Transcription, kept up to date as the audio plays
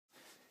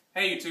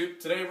Hey YouTube,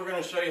 today we're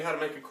going to show you how to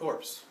make a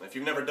corpse. If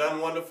you've never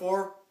done one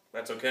before,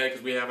 that's okay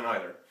because we haven't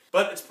either.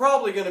 But it's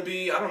probably going to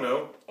be, I don't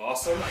know,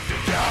 awesome.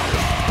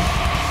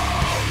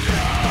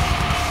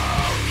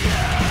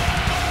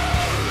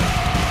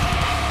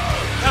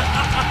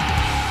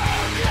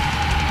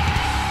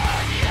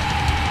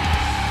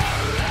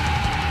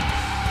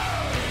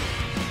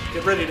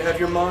 Get ready to have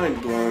your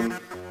mind blown.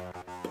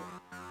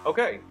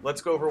 Okay,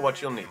 let's go over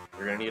what you'll need.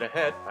 You're going to need a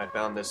head. I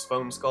found this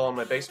foam skull in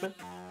my basement.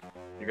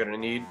 You're going to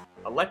need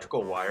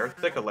electrical wire,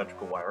 thick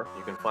electrical wire.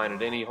 You can find it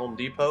at any Home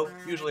Depot,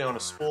 usually on a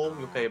spool.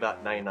 You'll pay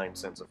about 99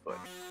 cents a foot.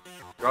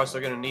 You're also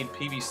going to need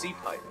PVC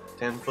pipe,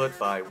 10 foot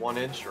by 1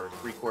 inch or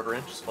 3/4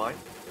 inch is fine.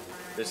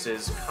 This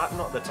is cotton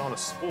that's on a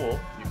spool.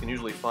 You can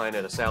usually find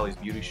at a Sally's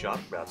Beauty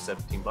Shop for about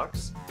 17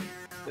 bucks.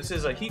 This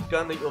is a heat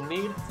gun that you'll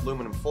need,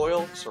 aluminum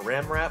foil,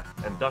 saran wrap,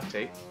 and duct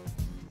tape.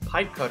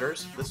 Pipe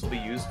cutters. This will be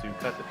used to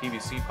cut the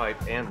PVC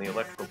pipe and the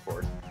electrical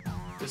cord.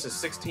 This is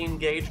 16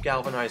 gauge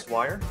galvanized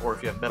wire, or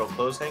if you have metal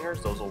clothes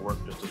hangers, those will work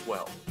just as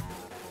well.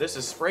 This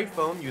is spray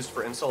foam used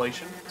for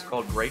insulation. It's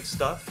called Great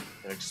Stuff.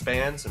 It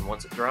expands, and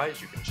once it dries,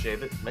 you can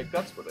shave it and make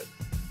guts with it.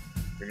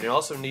 You're going to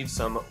also need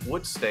some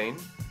wood stain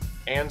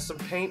and some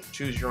paint.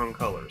 Choose your own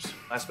colors.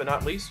 Last but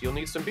not least, you'll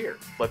need some beer.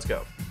 Let's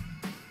go.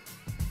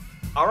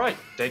 Alright,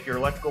 take your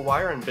electrical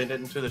wire and bend it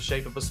into the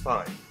shape of a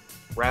spine.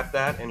 Wrap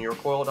that in your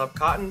coiled up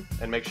cotton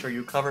and make sure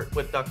you cover it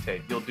with duct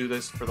tape. You'll do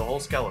this for the whole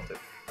skeleton.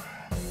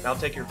 Now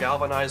take your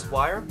galvanized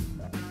wire,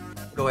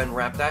 go ahead and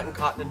wrap that in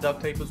cotton and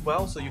duct tape as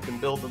well so you can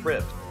build the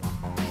rib.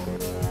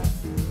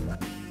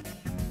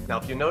 Now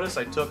if you notice,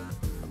 I took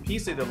a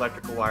piece of the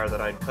electrical wire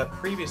that I'd cut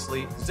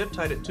previously, zip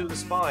tied it to the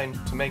spine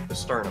to make the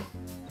sternum.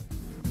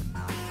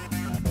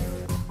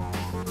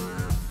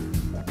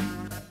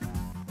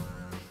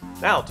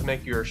 Now to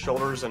make your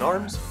shoulders and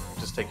arms,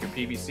 just take your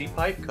PVC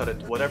pipe, cut it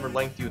to whatever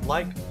length you'd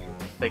like,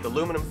 take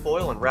aluminum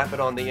foil and wrap it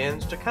on the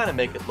ends to kind of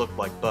make it look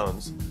like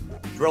bones.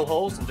 Drill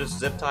holes and just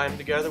zip tie them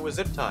together with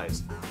zip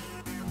ties.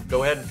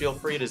 Go ahead and feel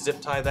free to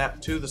zip tie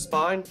that to the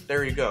spine.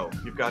 There you go.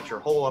 You've got your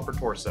whole upper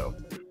torso.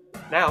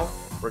 Now,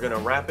 we're going to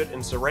wrap it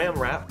in saran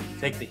wrap,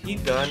 take the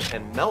heat gun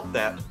and melt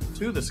that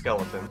to the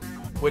skeleton,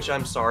 which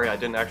I'm sorry, I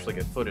didn't actually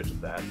get footage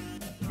of that.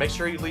 Make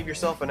sure you leave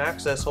yourself an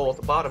access hole at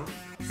the bottom.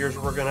 Here's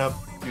where we're going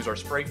to use our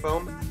spray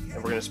foam, and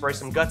we're going to spray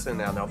some guts in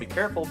now. Now be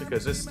careful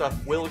because this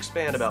stuff will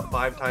expand about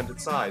 5 times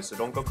its size, so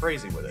don't go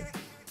crazy with it.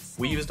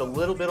 We used a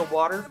little bit of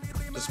water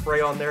to spray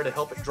on there to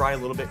help it dry a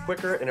little bit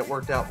quicker, and it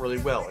worked out really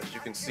well. As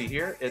you can see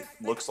here, it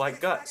looks like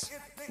guts.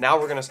 Now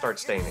we're going to start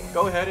staining.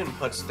 Go ahead and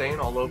put stain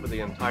all over the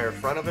entire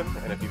front of him,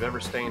 and if you've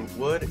ever stained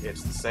wood,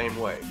 it's the same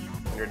way.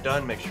 When you're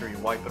done, make sure you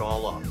wipe it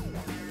all off.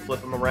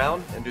 Flip them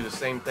around and do the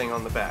same thing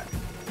on the back.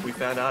 We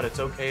found out it's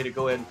okay to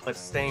go ahead and put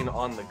stain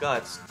on the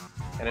guts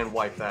and then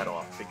wipe that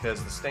off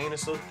because the stain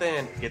is so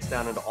thin, it gets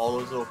down into all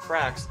those little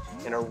cracks,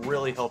 and it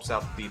really helps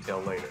out the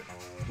detail later.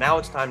 Now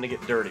it's time to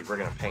get dirty. We're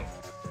going to paint.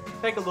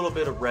 Take a little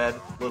bit of red,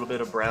 a little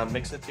bit of brown,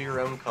 mix it to your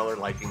own color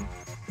liking.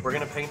 We're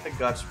going to paint the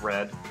guts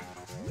red.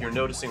 You're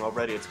noticing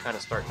already it's kind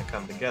of starting to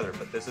come together,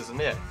 but this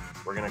isn't it.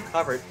 We're going to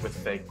cover it with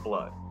fake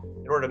blood.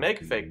 In order to make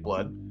fake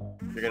blood,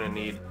 you're going to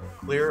need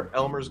clear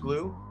Elmer's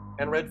glue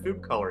and red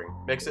food coloring.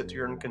 Mix it to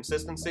your own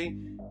consistency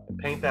and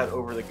paint that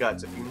over the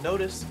guts. If you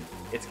notice,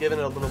 it's giving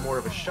it a little more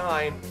of a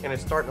shine and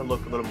it's starting to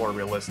look a little more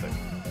realistic.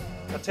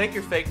 Now take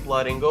your fake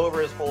blood and go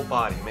over his whole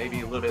body,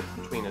 maybe a little bit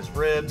between his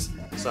ribs,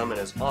 some in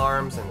his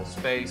arms and his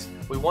face.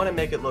 We want to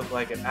make it look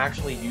like it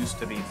actually used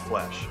to be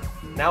flesh.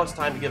 Now it's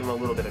time to give him a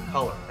little bit of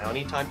color. Now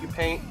anytime you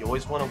paint, you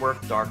always want to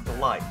work dark to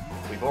light.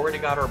 We've already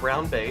got our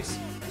brown base,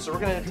 so we're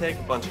going to take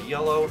a bunch of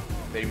yellow,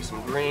 maybe some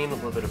green, a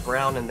little bit of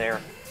brown in there,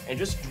 and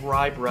just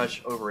dry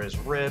brush over his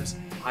ribs,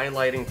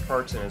 highlighting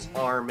parts in his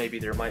arm. Maybe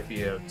there might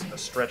be a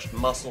stretched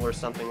muscle or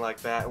something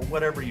like that,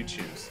 whatever you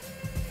choose.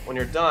 When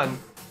you're done,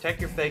 take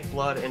your fake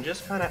blood and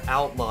just kind of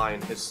outline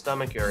his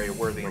stomach area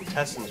where the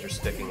intestines are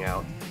sticking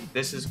out.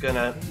 This is going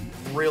to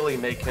really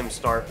make him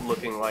start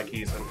looking like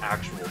he's an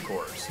actual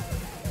corpse.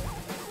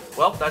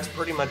 Well, that's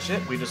pretty much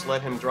it. We just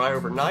let him dry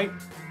overnight.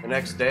 The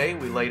next day,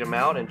 we laid him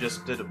out and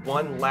just did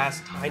one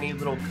last tiny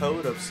little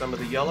coat of some of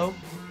the yellow,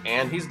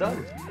 and he's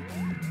done.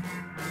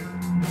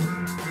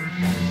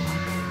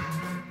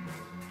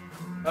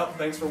 Well,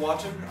 thanks for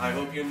watching. I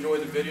hope you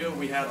enjoyed the video.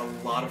 We had a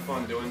lot of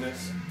fun doing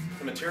this.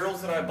 The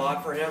materials that I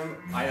bought for him,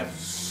 I have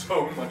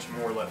so much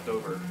more left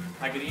over.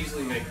 I could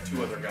easily make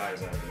 2 other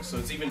guys out of this, so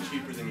it's even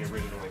cheaper than you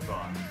originally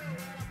thought.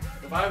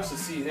 If I was to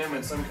see him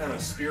at some kind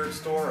of spirit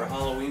store or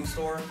Halloween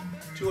store,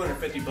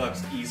 250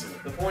 bucks easily.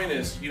 The point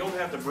is, you don't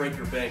have to break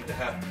your bank to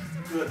have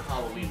good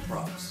Halloween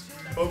props.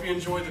 Hope you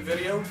enjoyed the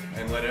video,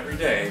 and let every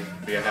day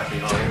be a happy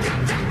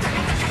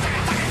Halloween.